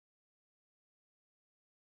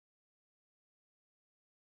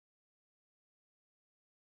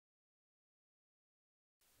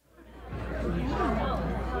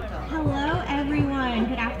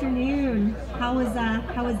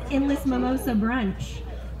How was endless mimosa brunch?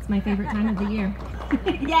 It's my favorite time of the year.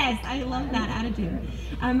 Yes, I love that attitude.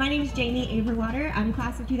 My name is Jami Averwater. I'm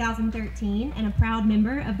class of 2013 and a proud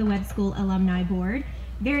member of the Webb School Alumni Board.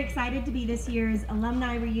 Very excited to be this year's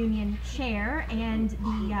Alumni Reunion Chair and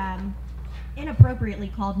the inappropriately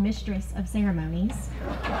called Mistress of Ceremonies.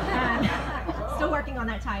 Still working on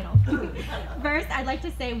that title. First, I'd like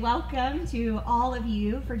to say welcome to all of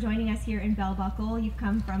you for joining us here in Bell Buckle. You've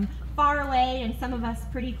come from far away and some of us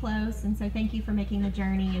pretty close, and so thank you for making the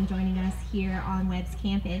journey and joining us here on Webb's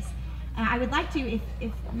campus. I would like to,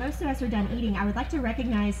 if most of us are done eating, I would like to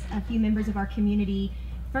recognize a few members of our community.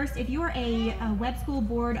 First, if you're a Webb School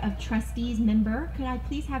Board of Trustees member, could I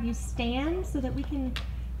please have you stand so that we can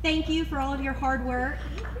thank you for all of your hard work.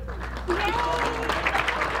 Yay!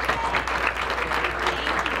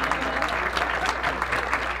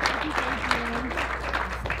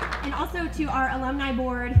 And also to our alumni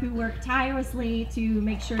board who work tirelessly to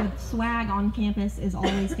make sure the swag on campus is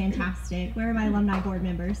always fantastic. Where are my alumni board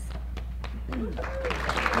members? There we go. Yay!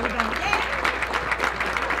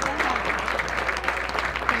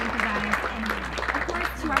 Thank you guys. And of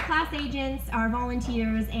course to our class agents, our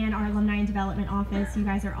volunteers, and our alumni and development office. You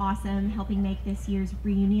guys are awesome, helping make this year's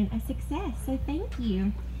reunion a success. So thank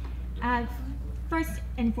you. First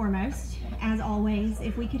and foremost, as always,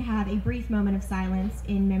 if we could have a brief moment of silence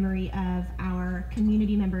in memory of our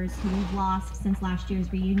community members who we've lost since last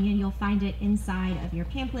year's reunion. You'll find it inside of your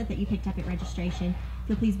pamphlet that you picked up at registration. If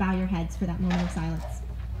you'll please bow your heads for that moment of silence.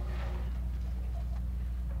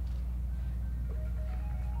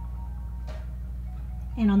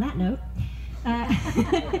 And on that note,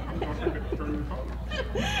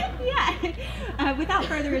 without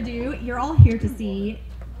further ado, you're all here to see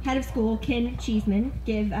Head of School Ken Cheeseman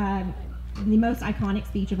give the most iconic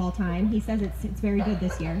speech of all time. He says it's very good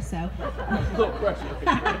this year, so.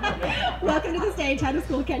 Welcome to the stage, Head of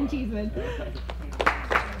School Ken Cheeseman.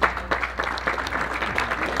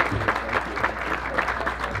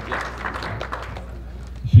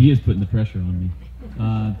 She is putting the pressure on me.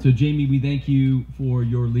 So Jami, we thank you for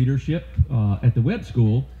your leadership at the Webb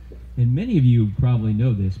School. And many of you probably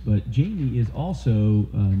know this, but Jami is also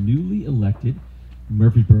a newly elected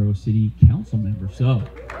Murfreesboro City Council member. So,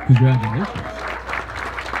 congratulations.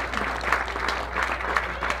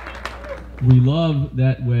 We love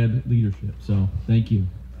that Webb leadership, so thank you.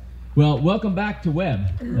 Well, welcome back to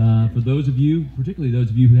Webb. For those of you, particularly those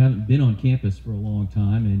of you who haven't been on campus for a long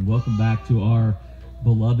time, and welcome back to our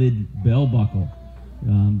beloved Bell Buckle.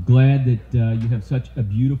 Glad that you have such a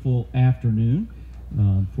beautiful afternoon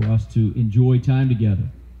for us to enjoy time together.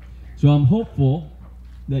 So I'm hopeful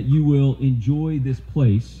that you will enjoy this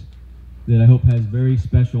place that I hope has very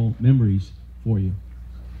special memories for you.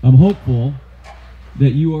 I'm hopeful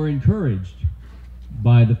that you are encouraged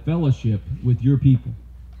by the fellowship with your people,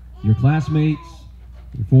 your classmates,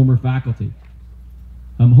 your former faculty.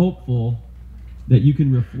 I'm hopeful that you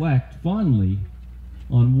can reflect fondly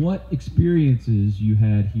on what experiences you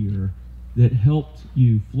had here that helped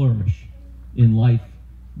you flourish in life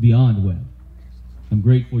beyond Webb. I'm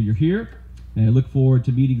grateful you're here, and I look forward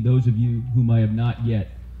to meeting those of you whom I have not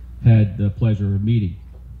yet had the pleasure of meeting.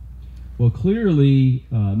 Well, clearly,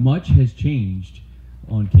 much has changed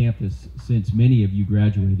on campus since many of you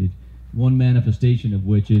graduated. One manifestation of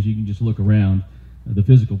which is you can just look around the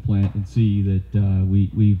physical plant and see that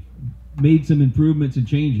we've made some improvements and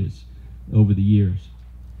changes over the years.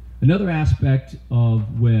 Another aspect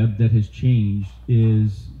of Webb that has changed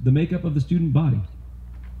is the makeup of the student body.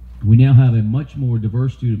 We now have a much more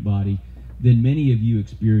diverse student body than many of you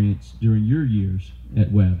experienced during your years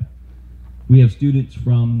at Webb. We have students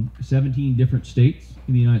from 17 different states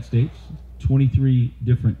in the United States, 23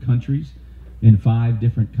 different countries, and 5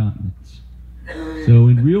 different continents. So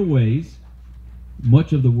in real ways,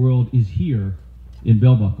 much of the world is here in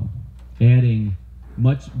Bell Buckle, adding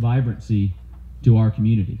much vibrancy to our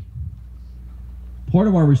community. Part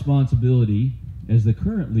of our responsibility as the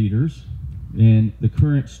current leaders and the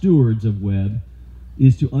current stewards of Webb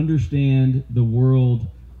is to understand the world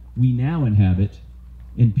we now inhabit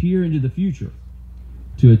and peer into the future,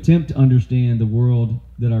 to attempt to understand the world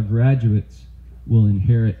that our graduates will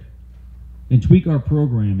inherit, and tweak our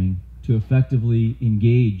programming to effectively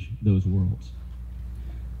engage those worlds.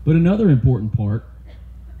 But another important part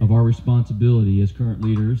of our responsibility as current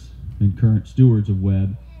leaders and current stewards of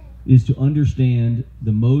Webb is to understand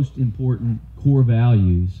the most important core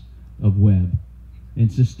values of Webb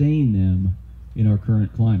and sustain them in our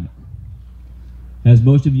current climate. As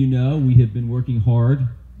most of you know, we have been working hard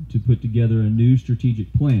to put together a new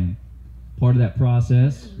strategic plan. Part of that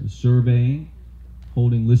process is surveying,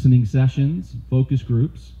 holding listening sessions, focus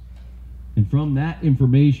groups, And from that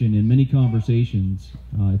information and many conversations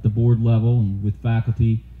at the board level and with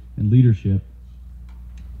faculty and leadership,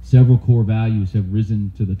 several core values have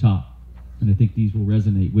risen to the top. And I think these will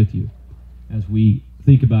resonate with you as we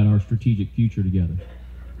think about our strategic future together.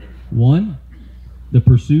 One, the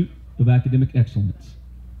pursuit of academic excellence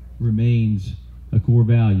remains a core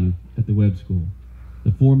value at the Webb School.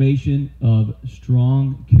 The formation of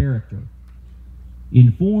strong character,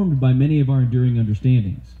 informed by many of our enduring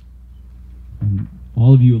understandings. And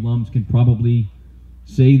all of you alums can probably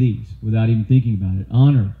say these without even thinking about it.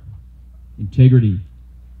 Honor, integrity,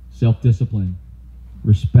 self-discipline,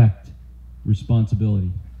 respect,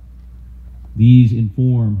 responsibility. These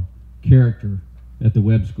inform character at the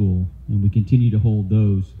Webb School, and we continue to hold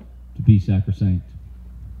those to be sacrosanct.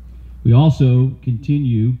 We also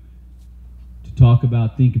continue to talk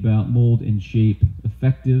about, think about, mold, and shape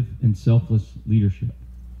effective and selfless leadership.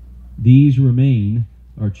 These remain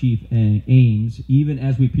our chief aims even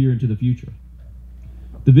as we peer into the future.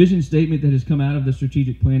 The vision statement that has come out of the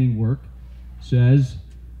strategic planning work says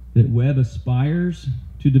that Webb aspires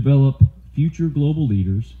to develop future global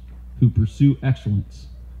leaders who pursue excellence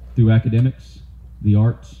through academics, the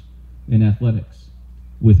arts, and athletics,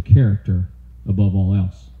 with character above all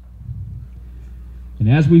else. And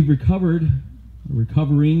as we've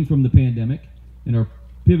recovering from the pandemic and are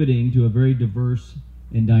pivoting to a very diverse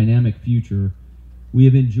and dynamic future, we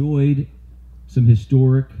have enjoyed some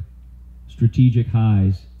historic strategic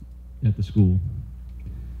highs at the school.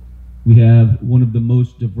 We have one of the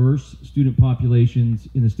most diverse student populations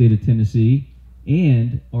in the state of Tennessee,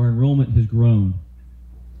 and our enrollment has grown.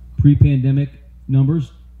 Pre-pandemic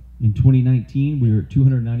numbers, in 2019, we were at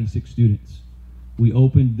 296 students. We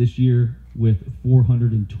opened this year with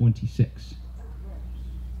 426.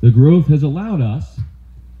 The growth has allowed us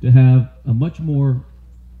to have a much more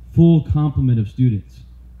full complement of students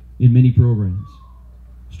in many programs.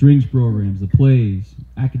 Strings programs, the plays,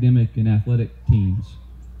 academic and athletic teams.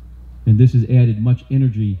 And this has added much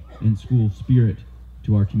energy and school spirit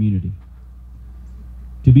to our community.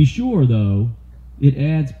 To be sure, though, it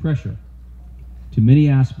adds pressure to many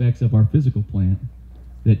aspects of our physical plant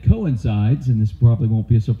that coincides, and this probably won't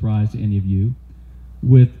be a surprise to any of you,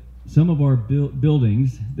 with some of our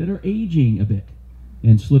buildings that are aging a bit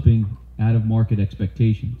and slipping out of market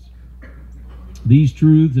expectations. These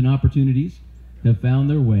truths and opportunities have found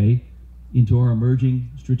their way into our emerging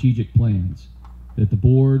strategic plans that the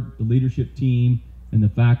board, the leadership team, and the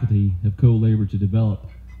faculty have co-labored to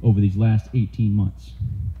develop over these last 18 months.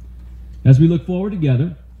 As we look forward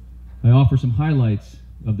together, I offer some highlights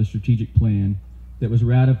of the strategic plan that was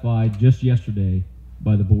ratified just yesterday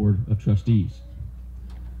by the Board of Trustees.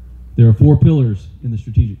 There are 4 pillars in the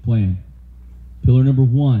strategic plan. Pillar number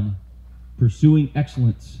 1, pursuing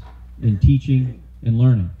excellence in teaching and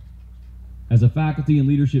learning. As a faculty and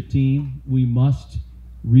leadership team, we must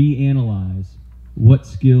reanalyze what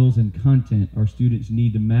skills and content our students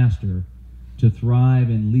need to master to thrive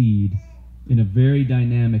and lead in a very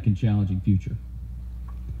dynamic and challenging future.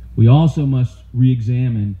 We also must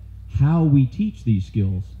re-examine how we teach these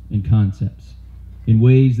skills and concepts in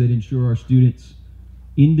ways that ensure our students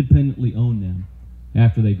independently own them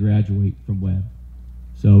after they graduate from Webb.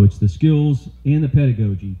 So it's the skills and the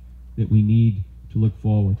pedagogy that we need to look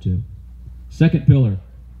forward to. Second pillar,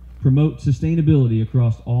 promote sustainability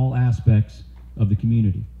across all aspects of the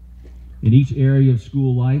community. In each area of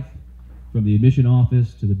school life, from the admission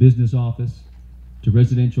office to the business office to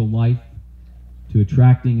residential life, to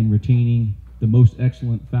attracting and retaining the most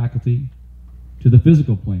excellent faculty, to the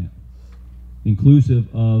physical plant,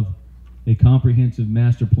 inclusive of a comprehensive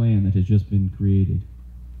master plan that has just been created,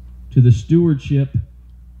 to the stewardship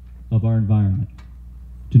of our environment.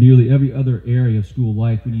 To nearly every other area of school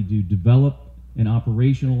life, we need to develop and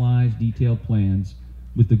operationalize detailed plans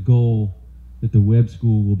with the goal that the Webb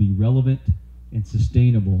School will be relevant and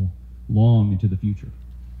sustainable long into the future.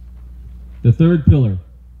 The third pillar,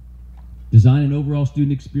 design an overall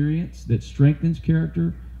student experience that strengthens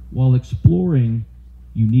character while exploring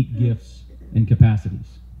unique gifts and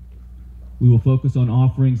capacities. We will focus on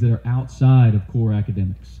offerings that are outside of core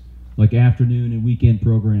academics, like afternoon and weekend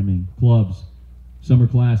programming, clubs, summer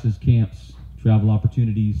classes, camps, travel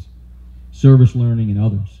opportunities, service learning, and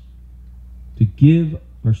others, to give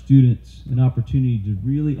our students an opportunity to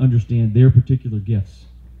really understand their particular gifts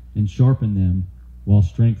and sharpen them while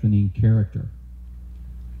strengthening character.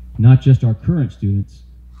 Not just our current students,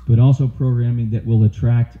 but also programming that will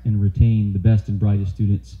attract and retain the best and brightest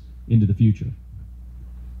students into the future.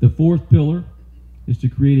 The fourth pillar is to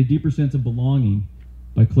create a deeper sense of belonging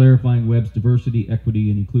by clarifying Webb's diversity,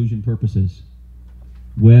 equity, and inclusion purposes.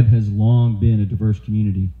 Webb has long been a diverse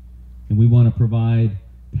community, and we want to provide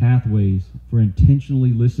pathways for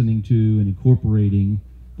intentionally listening to and incorporating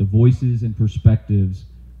the voices and perspectives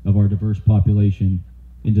of our diverse population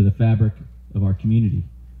into the fabric of our community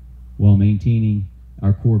while maintaining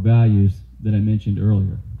our core values that I mentioned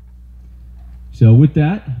earlier. So with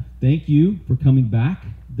that, thank you for coming back.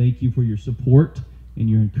 Thank you for your support and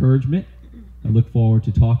your encouragement. I look forward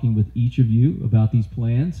to talking with each of you about these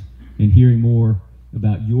plans and hearing more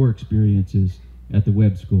about your experiences at the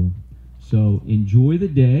Webb School. So enjoy the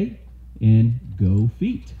day and go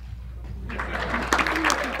Feet.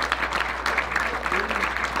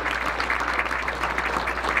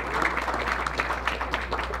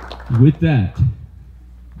 With that,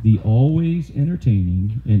 the always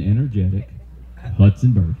entertaining and energetic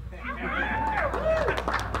Hudson Byrd.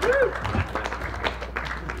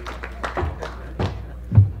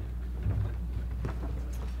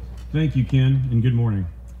 Thank you, Ken, and good morning.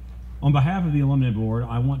 On behalf of the Alumni Board,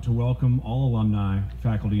 I want to welcome all alumni,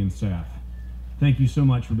 faculty, and staff. Thank you so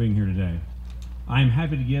much for being here today. I am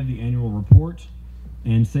happy to give the annual report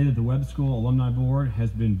and say that the Webb School Alumni Board has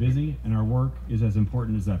been busy and our work is as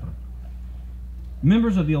important as ever.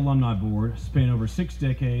 Members of the Alumni Board span over 6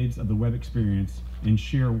 decades of the Webb experience and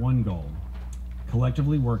share one goal: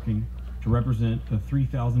 collectively working to represent the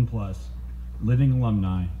 3,000 plus living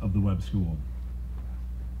alumni of the Webb School.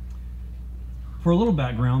 For a little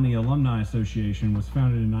background, the Alumni Association was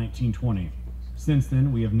founded in 1920. Since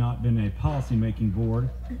then, we have not been a policy-making board,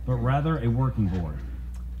 but rather a working board.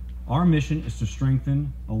 Our mission is to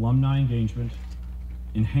strengthen alumni engagement,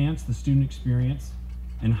 enhance the student experience,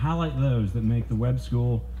 and highlight those that make the Webb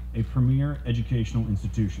School a premier educational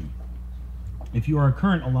institution. If you are a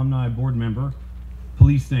current Alumni Board member,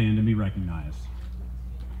 please stand and be recognized.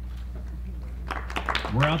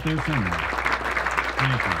 We're out there somewhere.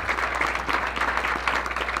 Thank you.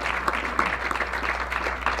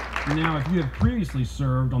 Now, if you have previously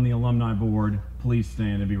served on the Alumni Board, please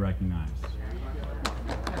stand and be recognized.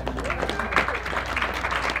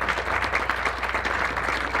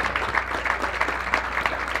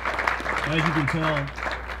 As you can tell,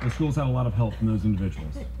 the school's had a lot of help from those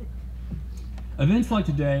individuals. Events like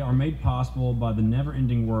today are made possible by the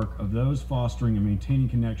never-ending work of those fostering and maintaining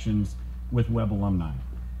connections with Webb alumni.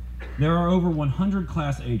 There are over 100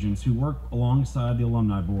 class agents who work alongside the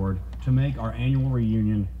Alumni Board to make our annual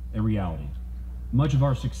reunion a reality. Much of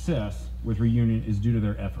our success with Reunion is due to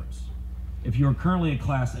their efforts. If you are currently a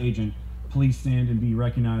class agent, please stand and be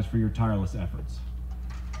recognized for your tireless efforts.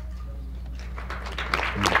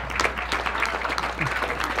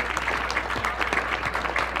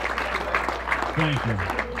 Thank you.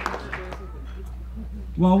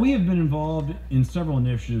 While we have been involved in several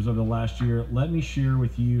initiatives over the last year, let me share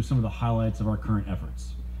with you some of the highlights of our current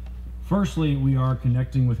efforts. Firstly, we are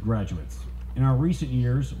connecting with graduates. In our recent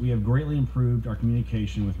years, we have greatly improved our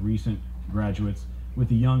communication with recent graduates with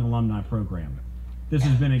the Young Alumni Program. This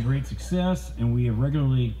has been a great success, and we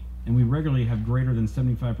regularly have greater than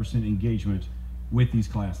 75% engagement with these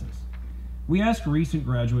classes. We ask recent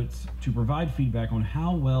graduates to provide feedback on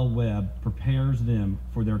how well Webb prepares them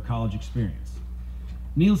for their college experience.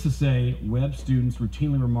 Needless to say, Webb students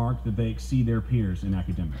routinely remark that they exceed their peers in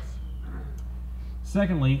academics.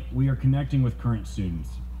 Secondly, we are connecting with current students.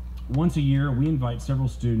 Once a year, we invite several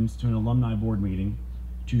students to an Alumni Board meeting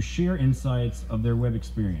to share insights of their Webb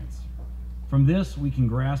experience. From this, we can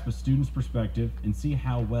grasp a student's perspective and see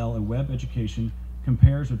how well a Webb education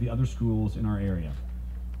compares with the other schools in our area.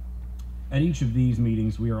 At each of these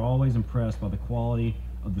meetings, we are always impressed by the quality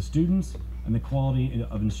of the students and the quality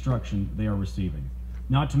of instruction they are receiving,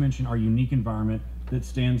 not to mention our unique environment that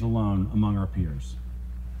stands alone among our peers.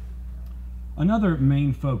 Another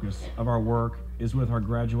main focus of our work is with our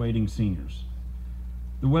graduating seniors.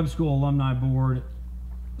 The Webb School Alumni Board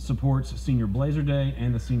supports Senior Blazer Day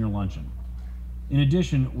and the Senior Luncheon. In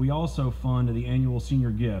addition, we also fund the annual senior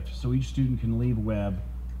gift so each student can leave Webb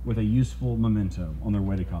with a useful memento on their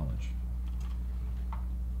way to college.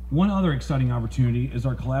 One other exciting opportunity is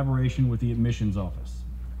our collaboration with the admissions office.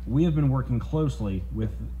 We have been working closely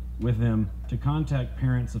with them to contact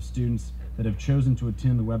parents of students that have chosen to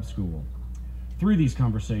attend the Webb School. Through these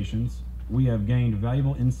conversations, we have gained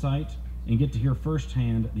valuable insight and get to hear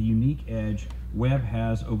firsthand the unique edge Webb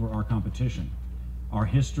has over our competition, our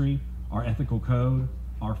history, our ethical code,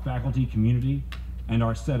 our faculty community, and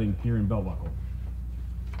our setting here in Bell Buckle.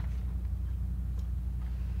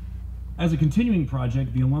 As a continuing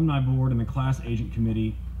project, the Alumni Board and the Class Agent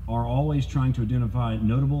Committee are always trying to identify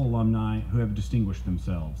notable alumni who have distinguished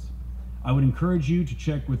themselves. I would encourage you to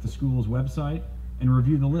check with the school's website and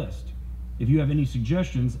review the list. If you have any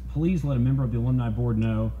suggestions, please let a member of the Alumni Board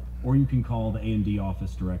know, or you can call the A&D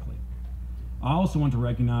office directly. I also want to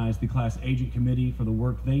recognize the Class Agent Committee for the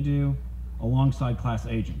work they do alongside class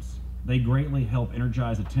agents. They greatly help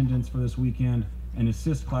energize attendance for this weekend and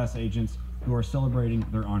assist class agents who are celebrating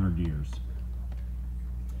their honored years.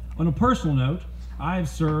 On a personal note, I have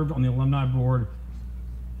served on the Alumni Board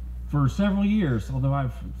for several years, although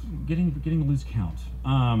I've getting to lose count.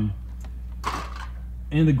 And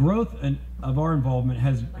the growth of our involvement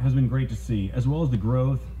has been great to see, as well as the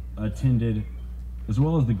growth attended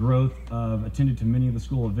to many of the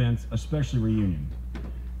school events, especially Reunion.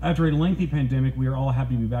 After a lengthy pandemic, we are all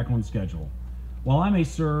happy to be back on schedule. While I may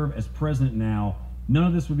serve as president now, none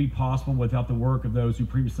of this would be possible without the work of those who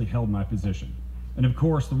previously held my position. And of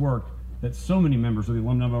course, the work that so many members of the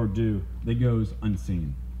Alumni Board do that goes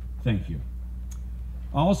unseen. Thank you.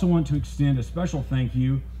 I also want to extend a special thank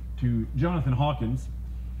you to Jonathan Hawkins,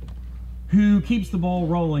 who keeps the ball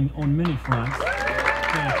rolling on many fronts.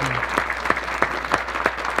 Thank you.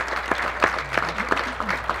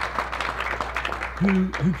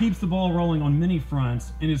 Who keeps the ball rolling on many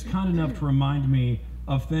fronts and is kind enough to remind me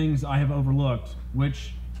of things I have overlooked,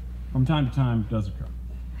 which from time to time does occur.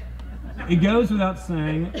 It goes without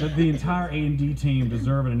saying that the entire A&D team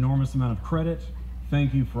deserve an enormous amount of credit.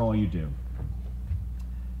 Thank you for all you do.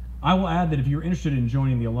 I will add that if you're interested in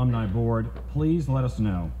joining the Alumni Board, please let us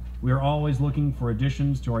know. We are always looking for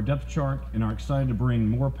additions to our depth chart and are excited to bring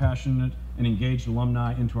more passionate and engaged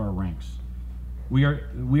alumni into our ranks. We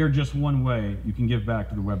are just one way you can give back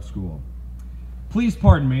to the Webb School. Please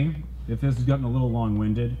pardon me if this has gotten a little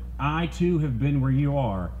long-winded. I too have been where you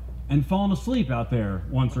are and fallen asleep out there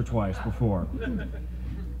once or twice before.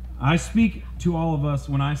 I speak to all of us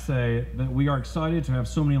when I say that we are excited to have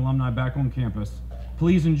so many alumni back on campus.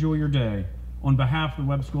 Please enjoy your day. On behalf of the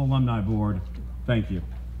Webb School Alumni Board, thank you.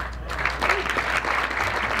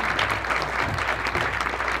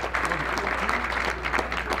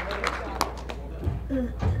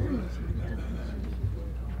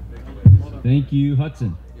 Thank you,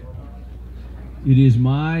 Hudson. It is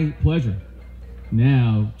my pleasure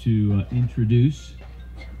now to introduce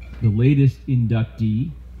the latest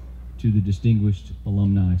inductee to the Distinguished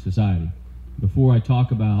Alumni Society. Before I talk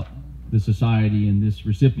about the society and this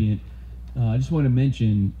recipient, I just want to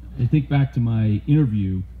mention, I think back to my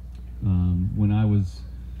interview when I was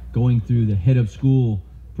going through the head of school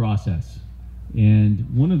process.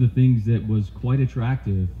 And one of the things that was quite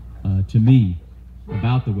attractive to me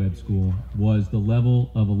about the Webb School was the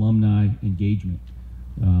level of alumni engagement.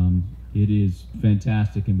 It is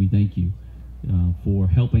fantastic, and we thank you for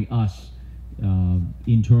helping us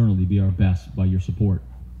internally be our best by your support.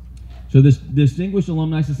 So this Distinguished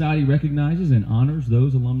Alumni Society recognizes and honors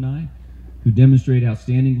those alumni who demonstrate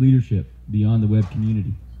outstanding leadership beyond the Webb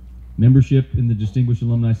community. Membership in the Distinguished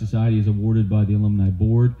Alumni Society is awarded by the Alumni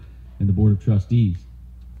Board and the Board of Trustees.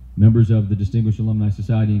 Members of the Distinguished Alumni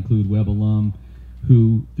Society include Webb alum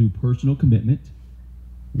who, through personal commitment,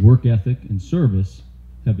 work ethic, and service,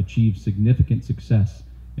 have achieved significant success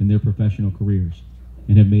in their professional careers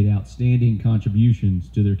and have made outstanding contributions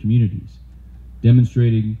to their communities,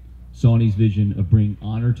 demonstrating Sauny's vision of bringing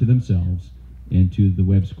honor to themselves and to the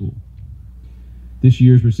Webb School. This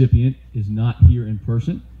year's recipient is not here in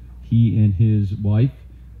person. He and his wife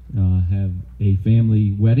have a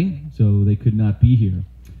family wedding, so they could not be here.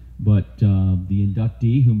 But the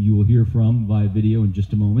inductee, whom you will hear from via video in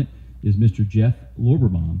just a moment, is Mr. Jeff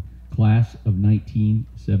Lorberbaum, class of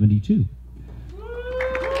 1972.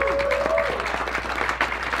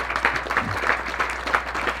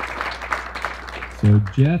 So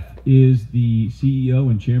Jeff is the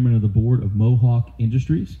CEO and chairman of the board of Mohawk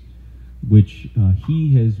Industries, which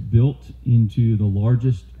he has built into the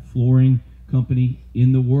largest flooring company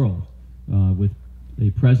in the world, with a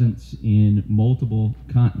presence in multiple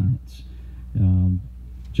continents.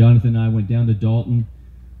 Jonathan and I went down to Dalton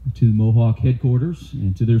to the Mohawk headquarters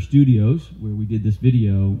and to their studios where we did this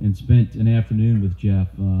video and spent an afternoon with Jeff.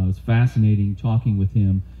 It was fascinating talking with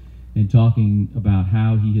him and talking about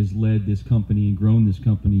how he has led this company and grown this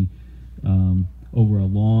company over a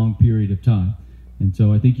long period of time. And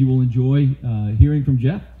so I think you will enjoy hearing from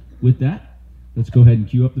Jeff. With that, let's go ahead and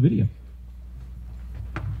cue up the video.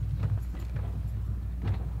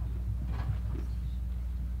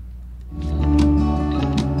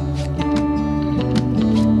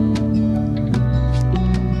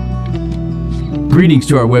 Greetings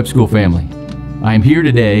to our Webb School family. I am here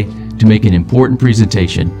today to make an important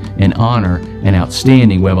presentation and honor an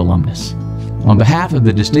outstanding Webb alumnus. On behalf of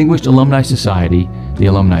the Distinguished Alumni Society, the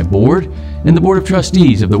Alumni Board, and the Board of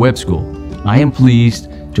Trustees of the Webb School, I am pleased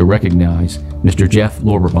to recognize Mr. Jeff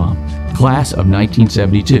Lorberbaum, class of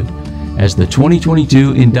 1972, as the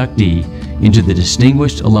 2022 inductee into the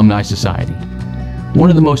Distinguished Alumni Society. One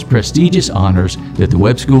of the most prestigious honors that the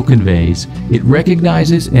Webb School conveys, it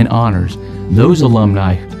recognizes and honors those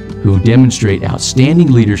alumni who demonstrate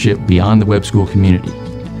outstanding leadership beyond the Webb School community.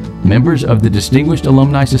 Members of the Distinguished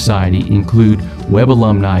Alumni Society include Webb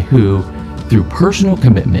alumni who, through personal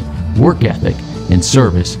commitment, work ethic, and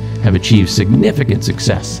service, have achieved significant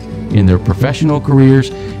success in their professional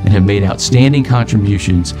careers and have made outstanding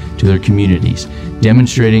contributions to their communities,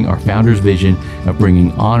 demonstrating our founder's vision of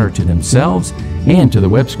bringing honor to themselves and to the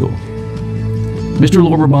Webb School. Mr.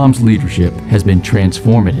 Lorberbaum's leadership has been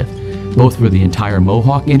transformative, both for the entire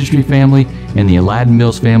Mohawk industry family and the Aladdin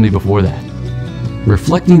Mills family before that,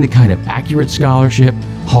 reflecting the kind of accurate scholarship,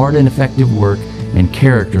 hard and effective work, and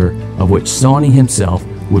character of which Sawney himself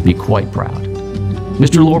would be quite proud.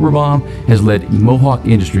 Mr. Lorberbaum has led Mohawk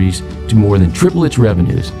Industries to more than triple its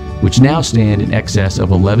revenues, which now stand in excess of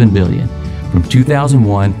 $11 billion from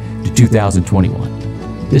 2001 to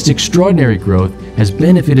 2021. This extraordinary growth has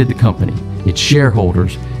benefited the company, its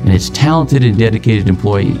shareholders, and its talented and dedicated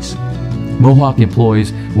employees. Mohawk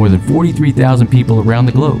employs more than 43,000 people around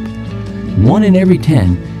the globe. 1 in every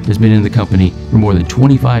 10 has been in the company for more than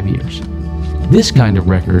 25 years. This kind of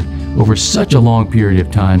record over such a long period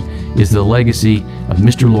of time is the legacy of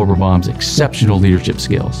Mr. Lorberbaum's exceptional leadership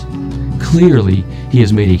skills. Clearly, he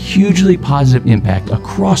has made a hugely positive impact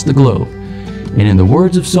across the globe, and in the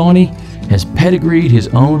words of Sawney, has pedigreed his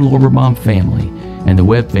own Lorberbaum family and the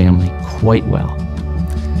Webb family quite well.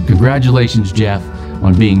 Congratulations, Jeff,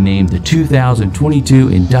 on being named the 2022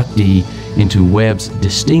 inductee into Webb's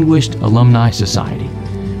Distinguished Alumni Society.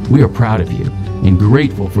 We are proud of you and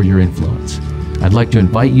grateful for your influence. I'd like to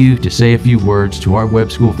invite you to say a few words to our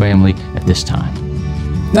Webb School family at this time.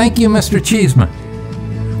 Thank you, Mr. Cheeseman.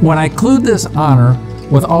 When I include this honor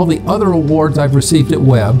with all the other awards I've received at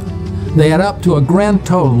Webb, they add up to a grand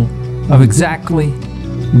total of exactly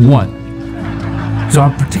 1. So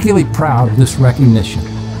I'm particularly proud of this recognition.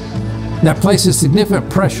 That places significant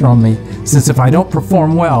pressure on me, since if I don't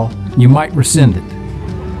perform well, you might rescind it.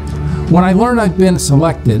 When I learned I'd been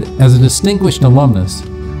selected as a distinguished alumnus,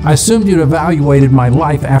 I assumed you'd evaluated my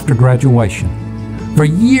life after graduation. For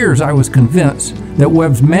years I was convinced that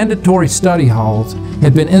Webb's mandatory study halls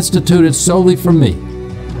had been instituted solely for me.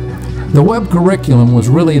 The Webb curriculum was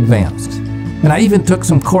really advanced, and I even took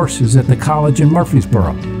some courses at the college in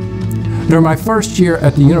Murfreesboro. During my first year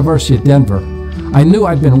at the University of Denver, I knew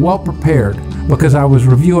I'd been well prepared because I was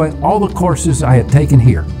reviewing all the courses I had taken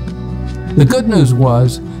here. The good news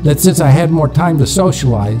was that since I had more time to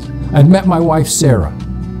socialize, I'd met my wife Sarah.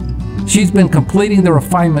 She's been completing the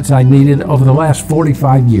refinements I needed over the last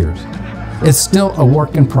 45 years. It's still a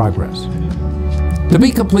work in progress. To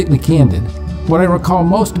be completely candid, what I recall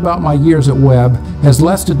most about my years at Webb has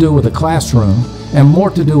less to do with the classroom and more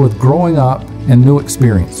to do with growing up and new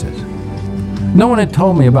experiences. No one had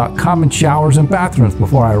told me about common showers and bathrooms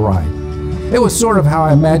before I arrived. It was sort of how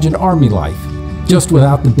I imagined Army life, just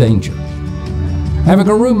without the danger. Having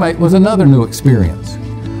a roommate was another new experience.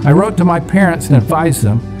 I wrote to my parents and advised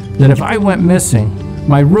them that if I went missing,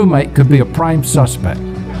 my roommate could be a prime suspect.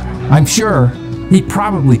 I'm sure he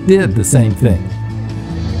probably did the same thing.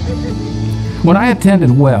 When I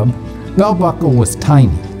attended Webb, Bell Buckle was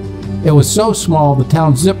tiny. It was so small the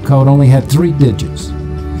town's zip code only had 3 digits.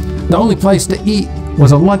 The only place to eat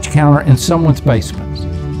was a lunch counter in someone's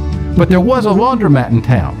basement. But there was a laundromat in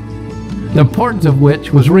town, the importance of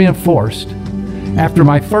which was reinforced after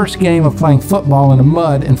my first game of playing football in the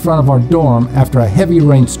mud in front of our dorm after a heavy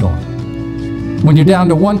rainstorm. When you're down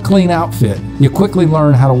to one clean outfit, you quickly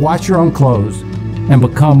learn how to wash your own clothes and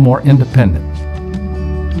become more independent.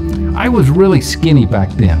 I was really skinny back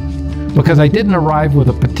then because I didn't arrive with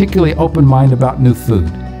a particularly open mind about new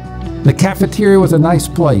food. The cafeteria was a nice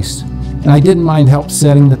place, and I didn't mind help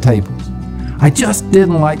setting the tables. I just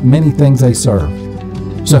didn't like many things they served.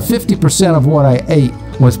 So 50% of what I ate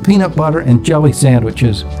was peanut butter and jelly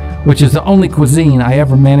sandwiches, which is the only cuisine I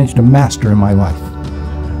ever managed to master in my life.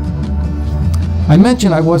 I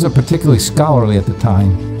mentioned I wasn't particularly scholarly at the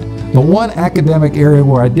time, but one academic area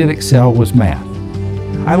where I did excel was math.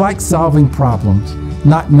 I liked solving problems,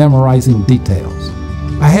 not memorizing details.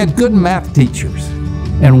 I had good math teachers,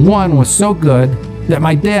 and one was so good that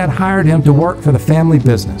my dad hired him to work for the family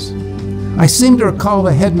business. I seem to recall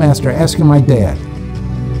the headmaster asking my dad,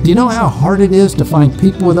 "Do you know how hard it is to find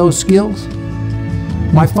people with those skills?"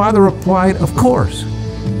 My father replied, "Of course.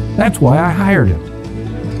 That's why I hired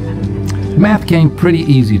him." Math came pretty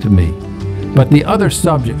easy to me, but the other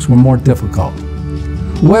subjects were more difficult.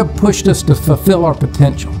 Webb pushed us to fulfill our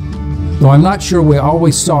potential, though I'm not sure we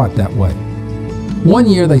always saw it that way. One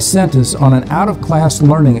year they sent us on an out-of-class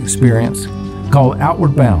learning experience called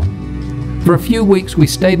Outward Bound. For a few weeks, we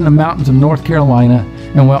stayed in the mountains of North Carolina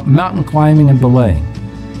and went mountain climbing and belaying.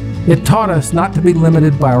 It taught us not to be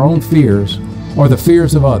limited by our own fears or the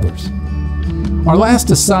fears of others. Our last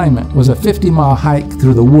assignment was a 50-mile hike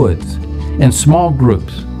through the woods in small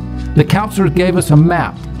groups. The counselors gave us a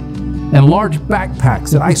map and large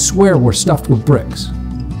backpacks that I swear were stuffed with bricks.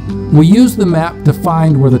 We used the map to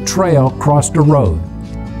find where the trail crossed a road.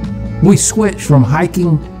 We switched from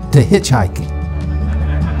hiking to hitchhiking.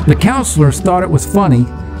 The counselors thought it was funny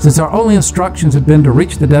since our only instructions had been to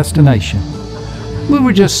reach the destination. We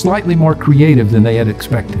were just slightly more creative than they had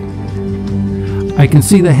expected. I can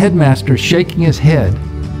see the headmaster shaking his head,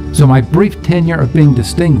 so my brief tenure of being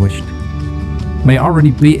distinguished may already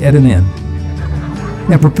be at an end.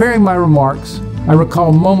 In preparing my remarks, I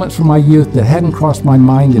recall moments from my youth that hadn't crossed my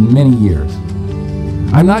mind in many years.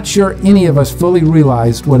 I'm not sure any of us fully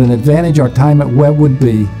realized what an advantage our time at Webb would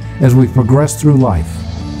be as we progress through life.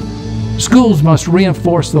 Schools must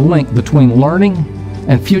reinforce the link between learning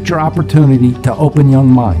and future opportunity to open young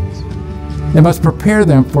minds. They must prepare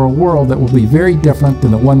them for a world that will be very different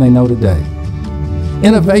than the one they know today.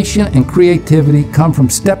 Innovation and creativity come from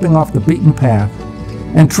stepping off the beaten path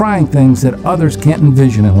and trying things that others can't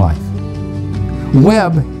envision in life.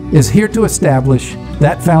 Webb is here to establish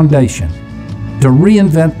that foundation, to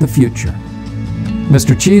reinvent the future.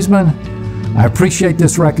 Mr. Cheeseman, I appreciate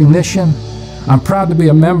this recognition. I'm proud to be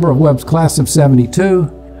a member of Webb's class of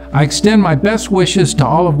 '72. I extend my best wishes to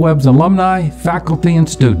all of Webb's alumni, faculty, and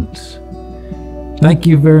students. Thank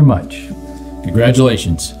you very much.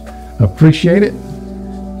 Congratulations. Appreciate it.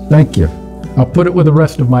 Thank you. I'll put it with the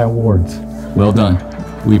rest of my awards. Well done.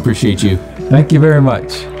 We appreciate you. Thank you very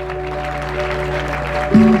much.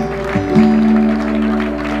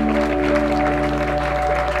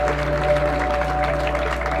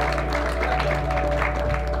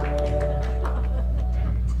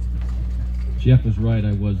 Jeff was right,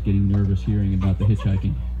 I was getting nervous hearing about the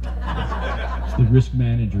hitchhiking. The risk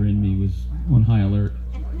manager in me was on high alert.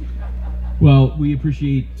 Well, we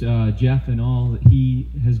appreciate Jeff and all that he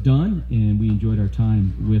has done, and we enjoyed our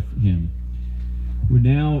time with him. We're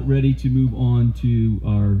now ready to move on to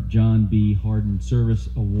our John B. Hardin Service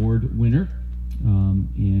Award winner.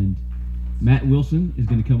 And Matt Wilson is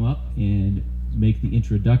going to come up and make the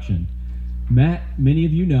introduction. Matt, many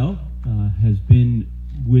of you know, has been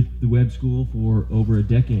with the Webb School for over a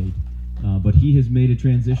decade, but he has made a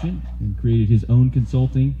transition and created his own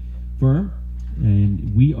consulting firm,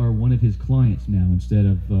 and we are one of his clients now instead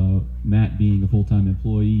of Matt being a full-time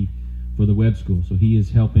employee for the Webb School. So he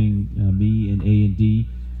is helping me and A&D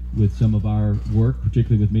with some of our work,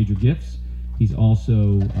 particularly with major gifts. He's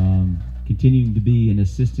also continuing to be an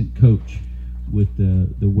assistant coach with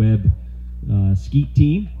the Webb skeet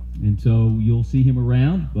team. And so you'll see him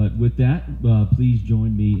around, but with that, please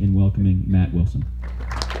join me in welcoming Matt Wilson.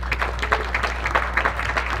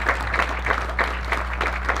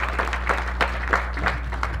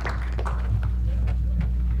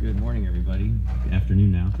 Good morning, everybody. Good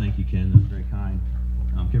afternoon now. Thank you, Ken. That was very kind.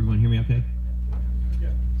 Can everyone hear me okay? Yeah.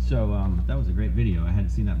 So that was a great video. I hadn't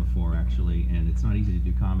seen that before, actually, and it's not easy to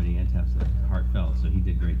do comedy and to have such heartfelt, so he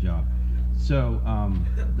did a great job. So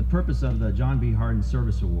the purpose of the John B. Hardin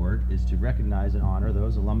Service Award is to recognize and honor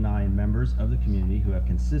those alumni and members of the community who have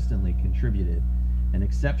consistently contributed an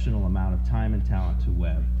exceptional amount of time and talent to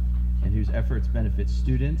Webb, and whose efforts benefit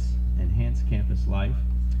students, enhance campus life,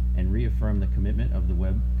 and reaffirm the commitment of the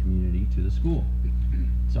Webb community to the school.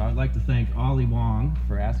 So I'd like to thank Olly Wang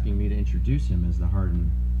for asking me to introduce him as the Hardin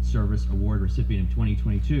Service Award recipient of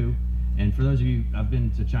 2022. And for those of you, I've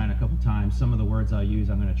been to China a couple times, some of the words I'll use,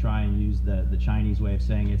 I'm going to try and use the Chinese way of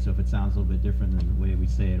saying it, so if it sounds a little bit different than the way we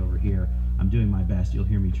say it over here, I'm doing my best. You'll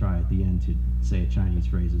hear me try at the end to say a Chinese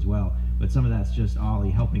phrase as well, but some of that's just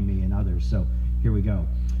Olly helping me and others, so here we go.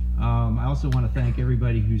 I also want to thank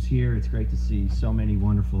everybody who's here. It's great to see so many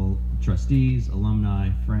wonderful trustees, alumni,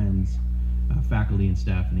 friends, faculty and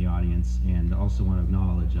staff in the audience, and also want to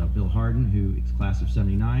acknowledge Bill Hardin, who is class of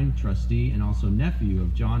 '79, trustee, and also nephew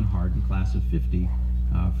of John Hardin, class of '50,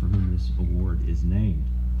 for whom this award is named.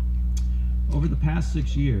 Over the past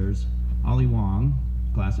 6 years, Olly Wang,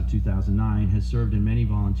 class of 2009, has served in many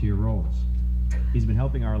volunteer roles. He's been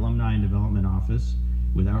helping our Alumni and Development Office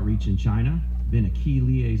with outreach in China, been a key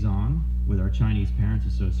liaison with our Chinese Parents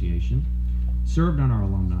Association, served on our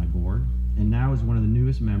Alumni Board, and now is one of the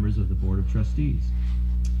newest members of the Board of Trustees.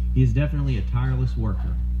 He is definitely a tireless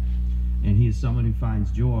worker, and he is someone who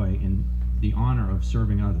finds joy in the honor of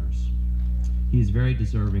serving others. He is very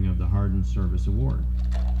deserving of the Hardin Service Award.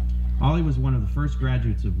 Olly was one of the first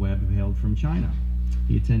graduates of Webb who hailed from China.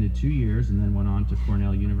 He attended 2 years and then went on to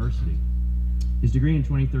Cornell University. His degree in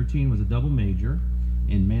 2013 was a double major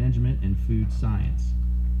in management and food science.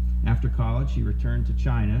 After college, he returned to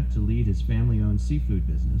China to lead his family-owned seafood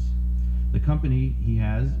business. The company he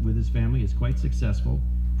has with his family is quite successful,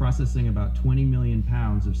 processing about 20 million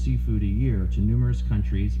pounds of seafood a year to numerous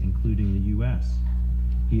countries, including the U.S.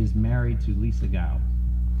 He is married to Lisa Gao.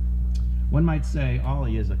 One might say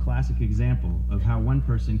Olly is a classic example of how one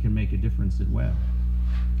person can make a difference at Webb.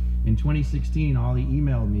 In 2016, Olly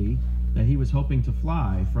emailed me that he was hoping to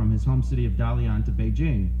fly from his home city of Dalian to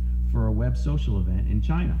Beijing for a Webb social event in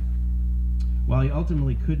China. While he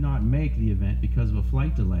ultimately could not make the event because of a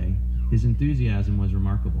flight delay, his enthusiasm was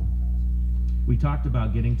remarkable. We talked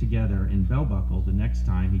about getting together in Bell Buckle the next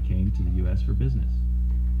time he came to the U.S. for business.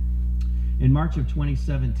 In March of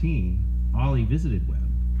 2017, Olly visited Webb,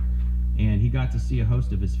 and he got to see a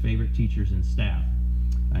host of his favorite teachers and staff,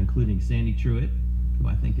 including Sandy Truitt, who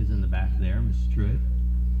I think is in the back there, Mrs. Truitt,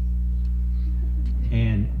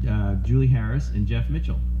 and Julie Harris and Jeff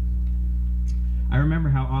Mitchell. I remember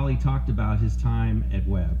how Olly talked about his time at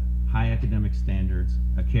Webb, high academic standards,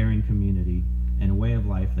 a caring community, and a way of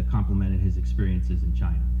life that complemented his experiences in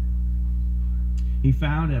China. He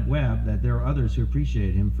found at Webb that there are others who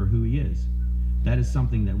appreciate him for who he is. That is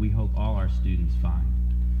something that we hope all our students find.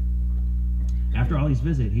 After Olly's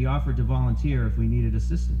visit, he offered to volunteer if we needed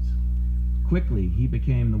assistance. Quickly, he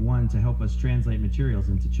became the one to help us translate materials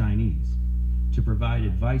into Chinese, to provide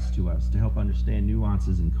advice to us to help understand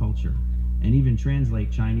nuances in culture, and even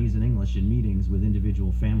translate Chinese and English in meetings with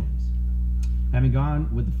individual families. Having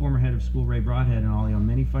gone with the former head of school, Ray Broadhead, and Olly on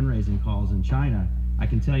many fundraising calls in China, I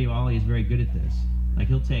can tell you Olly is very good at this. Like,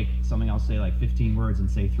 he'll take something I'll say like 15 words and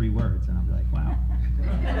say 3 words, and I'll be like, wow.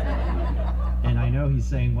 And I know he's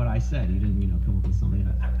saying what I said. He didn't, come up with something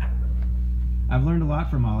else. I've learned a lot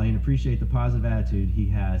from Olly and appreciate the positive attitude he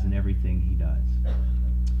has in everything he does.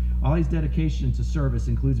 Olly's dedication to service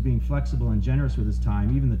includes being flexible and generous with his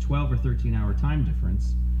time, even the 12 or 13-hour time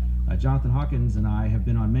difference. Jonathan Hawkins and I have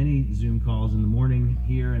been on many Zoom calls in the morning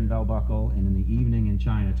here in Bell Buckle and in the evening in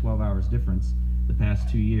China, 12 hours difference, the past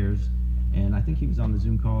 2 years. And I think he was on the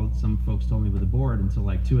Zoom call, some folks told me, with the board until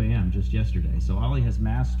like 2 a.m. just yesterday. So Olly has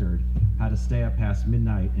mastered how to stay up past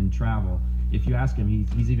midnight and travel. If you ask him,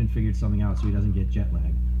 he's even figured something out so he doesn't get jet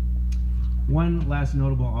lag. One last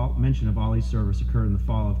notable mention of Olly's service occurred in the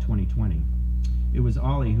fall of 2020. It was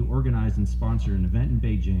Olly who organized and sponsored an event in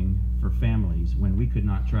Beijing for families when we could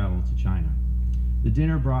not travel to China. The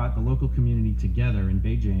dinner brought the local community together in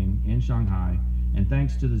Beijing and Shanghai, and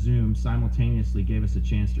thanks to the Zoom, simultaneously gave us a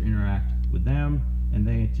chance to interact with them and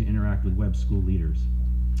they to interact with Webb School leaders.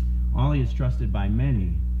 Olly is trusted by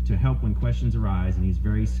many to help when questions arise, and he's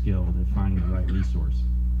very skilled at finding the right resource.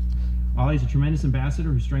 Olly is a tremendous ambassador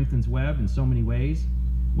who strengthens Webb in so many ways.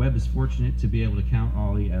 Webb is fortunate to be able to count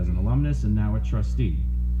Olly as an alumnus and now a trustee.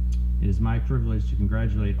 It is my privilege to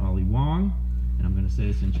congratulate Olly Wang, and I'm going to say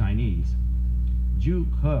this in Chinese. Ju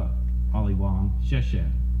he, Olly Wang, xie xie,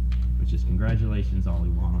 which is congratulations, Olly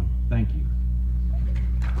Wang. Thank you.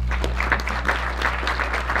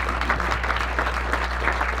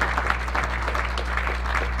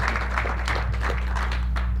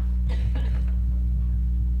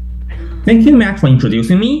 Thank you, Matt, for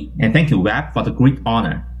introducing me, and thank you, Webb, for the great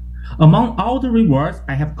honor. Among all the rewards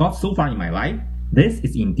I have got so far in my life, this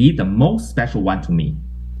is indeed the most special one to me.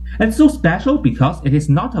 It's so special because it is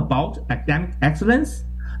not about academic excellence,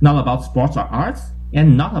 not about sports or arts,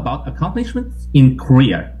 and not about accomplishments in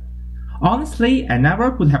career. Honestly, I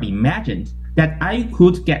never could have imagined that I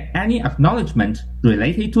could get any acknowledgement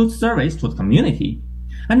related to service to the community.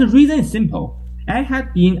 And the reason is simple. I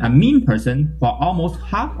had been a mean person for almost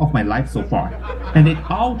half of my life so far, and it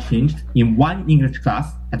all changed in one English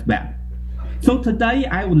class at Webb. So today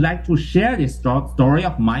I would like to share this story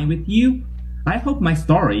of mine with you. I hope my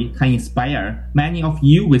story can inspire many of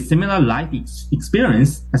you with similar life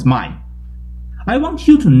experience as mine. I want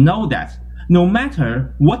you to know that no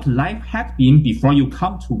matter what life had been before you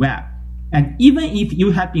come to Webb, and even if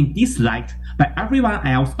you have been disliked by everyone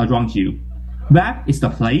else around you, Webb is the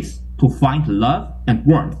place to find love and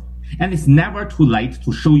warmth, and it's never too late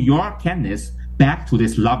to show your kindness back to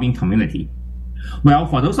this loving community. Well,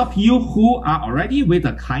 for those of you who are already with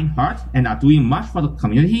a kind heart and are doing much for the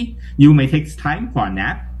community, you may take time for a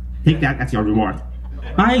nap. Take that as your reward.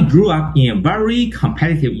 I grew up in a very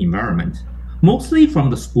competitive environment, mostly from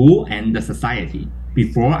the school and the society,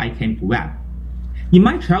 before I came to Webb. In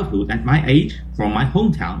my childhood, at my age, from my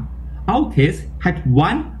hometown, our kids had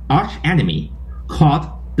one arch enemy called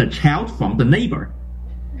the child from the neighbor.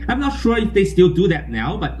 I'm not sure if they still do that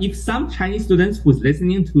now, but if some Chinese students who's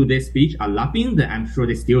listening to this speech are laughing, then I'm sure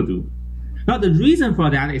they still do. Well, the reason for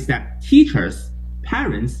that is that teachers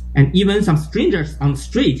parents, and even some strangers on the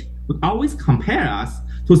street would always compare us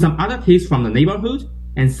to some other kids from the neighborhood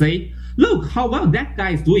and say, "Look how well that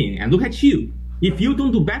guy is doing, and look at you. If you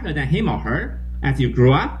don't do better than him or her, as you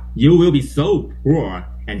grow up, you will be so poor,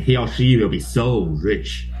 and he or she will be so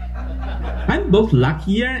rich." I'm both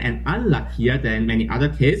luckier and unluckier than many other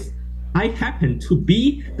kids. I happen to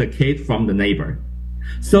be the kid from the neighbor.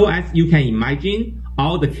 So as you can imagine,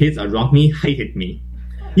 all the kids around me hated me.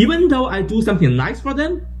 Even though I do something nice for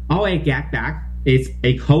them, all I get back is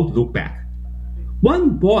a cold look back.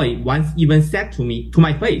 One boy once even said to me, to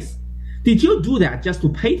my face, "Did you do that just to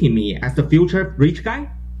pity me as the future rich guy?"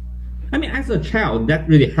 I mean, as a child, that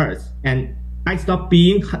really hurts, and I stopped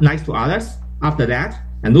being nice to others after that,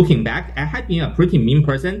 and looking back, I had been a pretty mean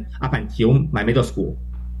person up until my middle school.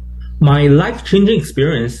 My life-changing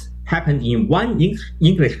experience happened in one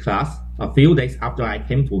English class a few days after I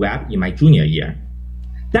came to Webb in my junior year.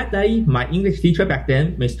 That day, my English teacher back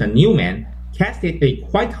then, Mr. Newman, casted a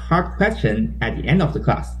quite hard question at the end of the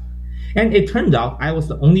class, and it turned out I was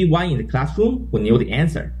the only one in the classroom who knew the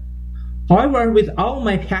answer. However, with all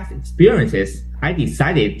my past experiences, I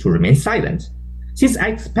decided to remain silent, since I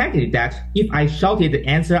expected that if I shouted the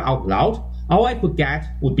answer out loud, all I could get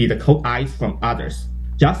would be the cold eyes from others,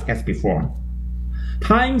 just as before.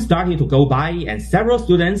 Time started to go by and several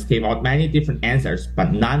students gave out many different answers,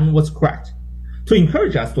 but none was correct. To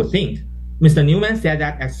encourage us to think, Mr. Newman said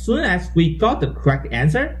that as soon as we got the correct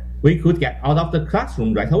answer, we could get out of the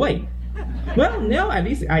classroom right away. Well, now at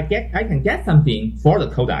least I can get something for the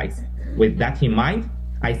cold eyes. With that in mind,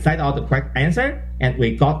 I said out the correct answer and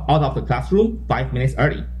we got out of the classroom 5 minutes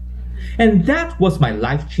early. And that was my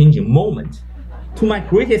life-changing moment. To my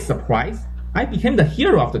greatest surprise, I became the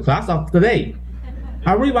hero of the class of the day.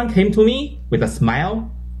 Everyone came to me with a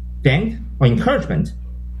smile, thank, or encouragement.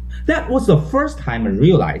 That was the first time I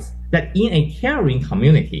realized that in a caring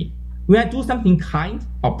community, when I do something kind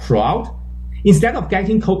or proud, instead of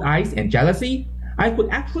getting cold eyes and jealousy, I could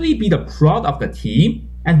actually be the proud of the team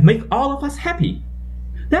and make all of us happy.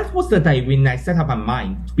 That was the day when I set up my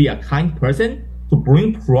mind to be a kind person, to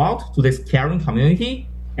bring pride to this caring community,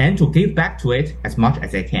 and to give back to it as much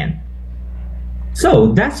as I can.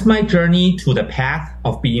 So that's my journey to the path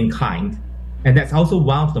of being kind. And that's also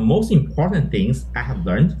one of the most important things I have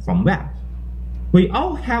learned from Webb. We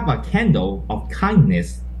all have a candle of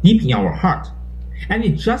kindness deep in our heart, and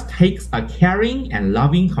it just takes a caring and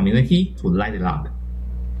loving community to light it up.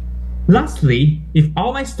 Lastly, if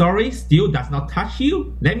all my story still does not touch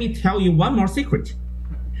you, let me tell you one more secret.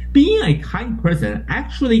 Being a kind person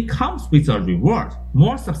actually comes with a reward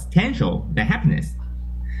more substantial than happiness.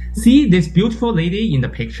 See this beautiful lady in the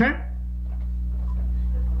picture?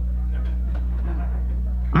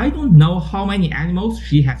 I don't know how many animals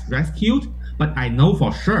she has rescued, but I know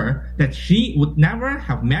for sure that she would never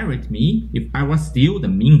have married me if I was still the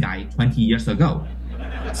mean guy 20 years ago.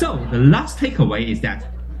 So the last takeaway is that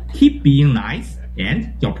keep being nice,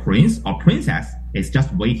 and your prince or princess is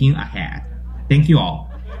just waiting ahead. Thank you all.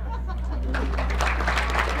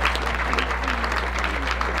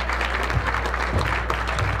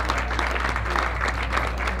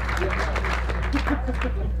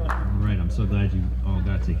 All right, I'm so glad you all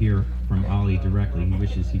got to hear from Olly directly. He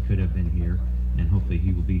wishes he could have been here, and hopefully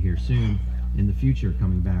he will be here soon in the future,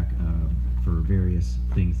 coming back for various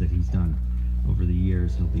things that he's done over the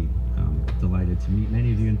years. He'll be delighted to meet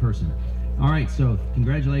many of you in person. All right, so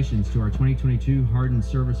congratulations to our 2022 Hardin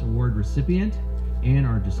Service Award recipient and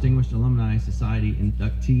our Distinguished Alumni Society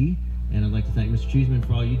inductee. And I'd like to thank Mr. Cheeseman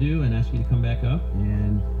for all you do and ask you to come back up.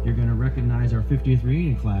 And you're going to recognize our 50th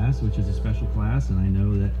reunion class, which is a special class, and I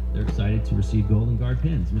know that they're excited to receive Golden Guard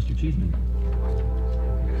pins. Mr. Cheeseman.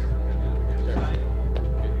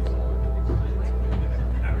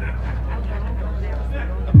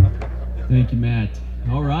 Thank you, Matt.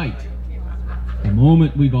 All right. The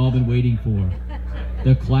moment we've all been waiting for.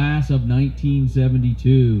 The class of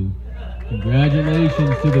 1972.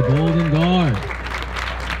 Congratulations to the Golden Guard.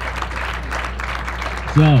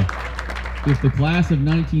 So, if the class of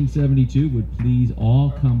 1972 would please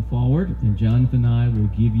all come forward, and Jonathan and I will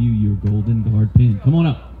give you your Golden Guard pin. Come on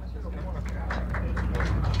up.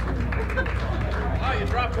 Oh, you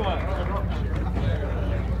dropped one.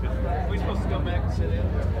 Are we supposed to go back and sit in?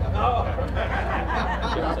 Oh.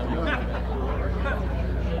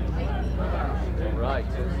 Right.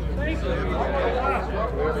 Thank you.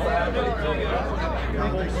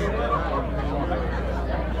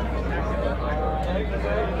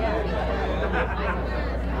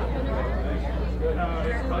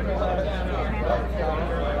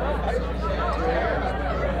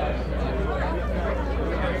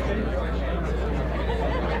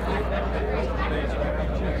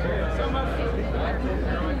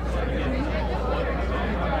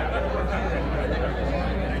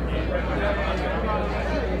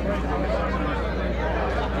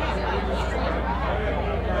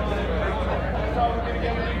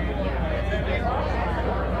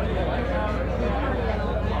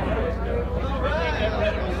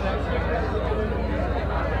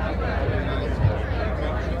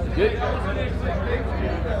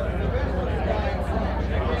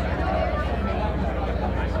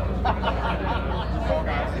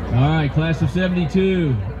 right, class of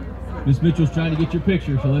 72. Miss Mitchell's trying to get your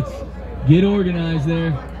picture, so let's get organized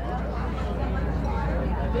there.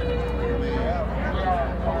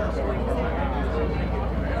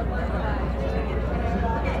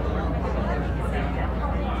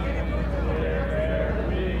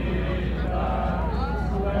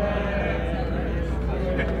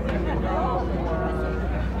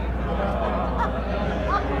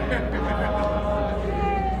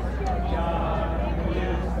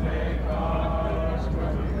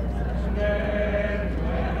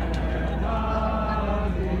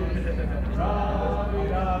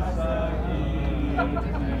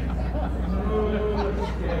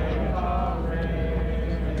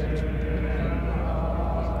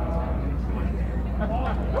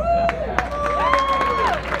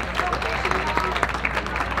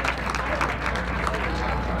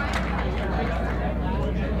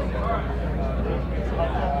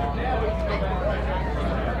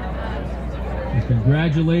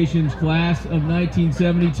 Congratulations, class of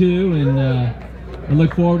 1972, and I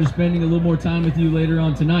look forward to spending a little more time with you later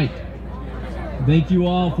on tonight. Thank you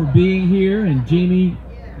all for being here, and Jami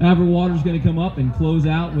Averwater is going to come up and close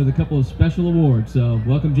out with a couple of special awards. So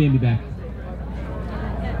welcome Jami back.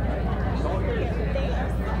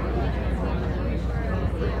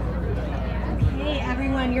 Okay,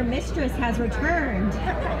 everyone, your mistress has returned.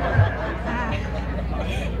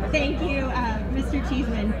 Thank you, Mr.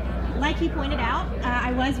 Cheeseman. Like he pointed out,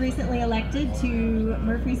 I was recently elected to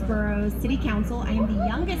Murfreesboro's City Council. I am the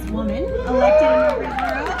youngest woman elected in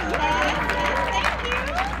Murfreesboro. Yes,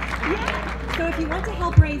 thank you. Yeah. So if you want to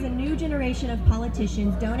help raise a new generation of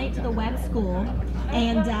politicians, donate to the Webb School.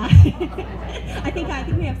 And I think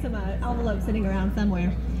we have some envelopes sitting around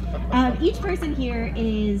somewhere. Each person here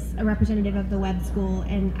is a representative of the Webb School,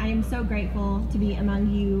 and I am so grateful to be among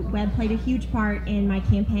you. Webb played a huge part in my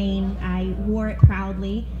campaign. I wore it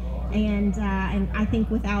proudly. And I think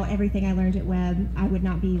without everything I learned at Webb, I would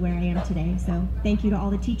not be where I am today. So thank you to all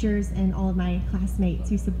the teachers and all of my classmates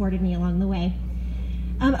who supported me along the way.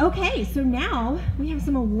 Okay, so now we have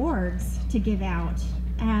some awards to give out.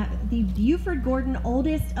 The Buford Gordon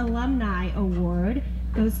Oldest Alumni Award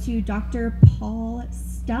goes to Dr. Paul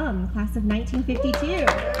Stum, class of 1952. Where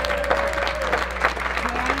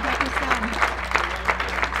are you, Dr. Stum?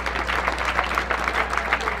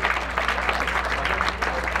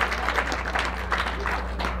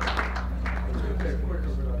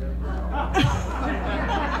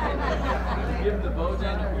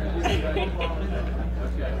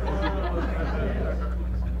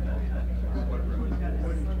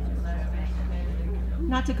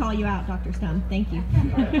 Not to call you out, Dr. Stum. Thank you.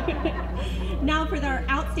 Now for our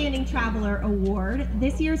Outstanding Traveler Award.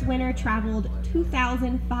 This year's winner traveled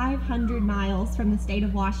 2,500 miles from the state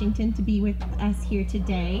of Washington to be with us here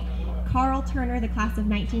today. Carl Turner, the class of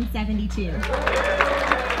 1972.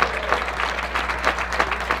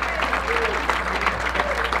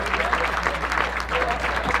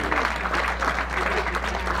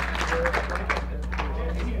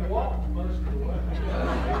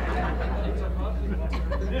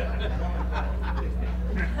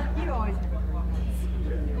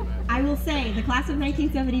 I will say the class of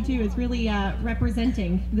 1972 is really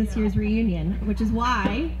representing this year's reunion, which is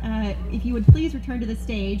why, if you would please return to the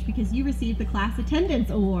stage because you received the Class Attendance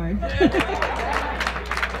Award.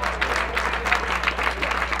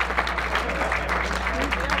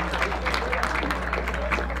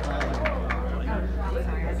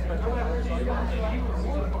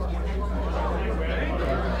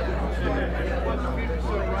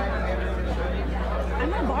 I'm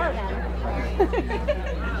gonna borrow that.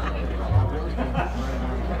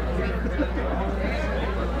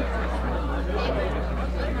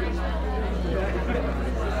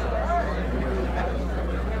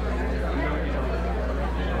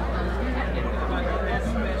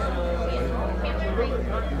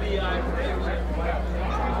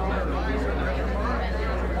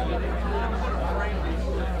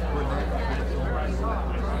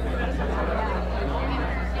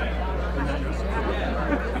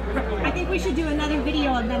 I think we should do another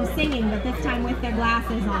video of them singing, but this time with their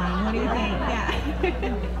glasses on. What do you think? Yeah.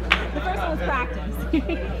 The first one was practice.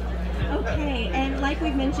 Okay, and like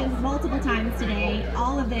we've mentioned multiple times today,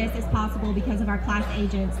 all of this is possible because of our class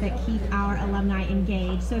agents that keep our alumni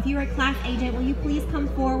engaged. So if you're a class agent, will you please come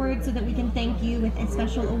forward so that we can thank you with a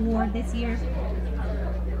special award this year?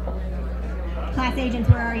 Class agents,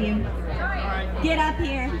 where are you? Get up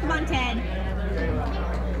here. Come on, Ted.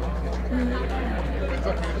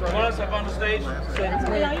 Want us up on the stage? No, you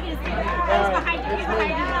can just stand. He's behind you. He's behind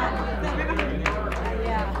you now. Right behind you.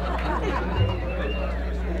 Yeah.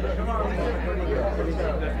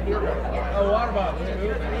 Oh, water bottle.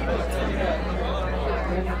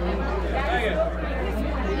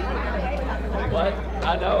 What?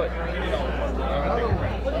 I know it.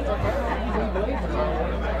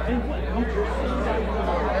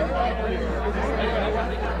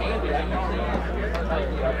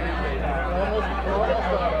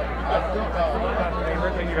 My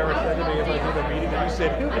favorite thing you've ever said to me is like in a meeting that you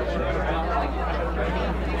said,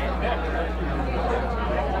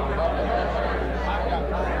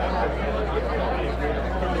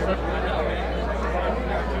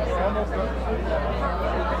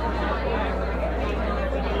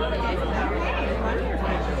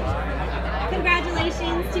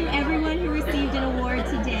 Congratulations to everyone who received an award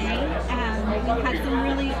today. We've had some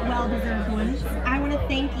really well-deserved ones. I want to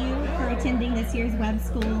thank you for attending this year's Webb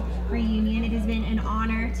School reunion. It has been an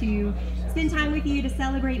honor to spend time with you, to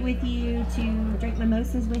celebrate with you, to drink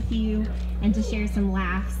mimosas with you, and to share some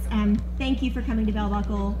laughs. Thank you for coming to Bell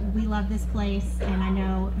Buckle. We love this place, and I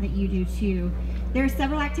know that you do too. There are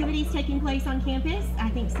several activities taking place on campus. I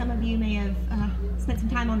think some of you may have spent some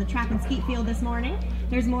time on the track and skeet field this morning.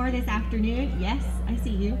 There's more this afternoon. Yes, I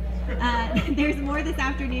see you. There's more this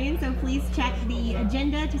afternoon, so please check the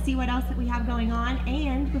agenda to see what else that we have going on.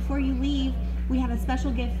 And before you leave, we have a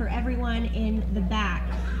special gift for everyone in the back.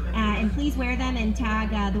 And please wear them and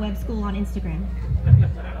tag the Webb School on Instagram.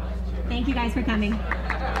 Thank you guys for coming.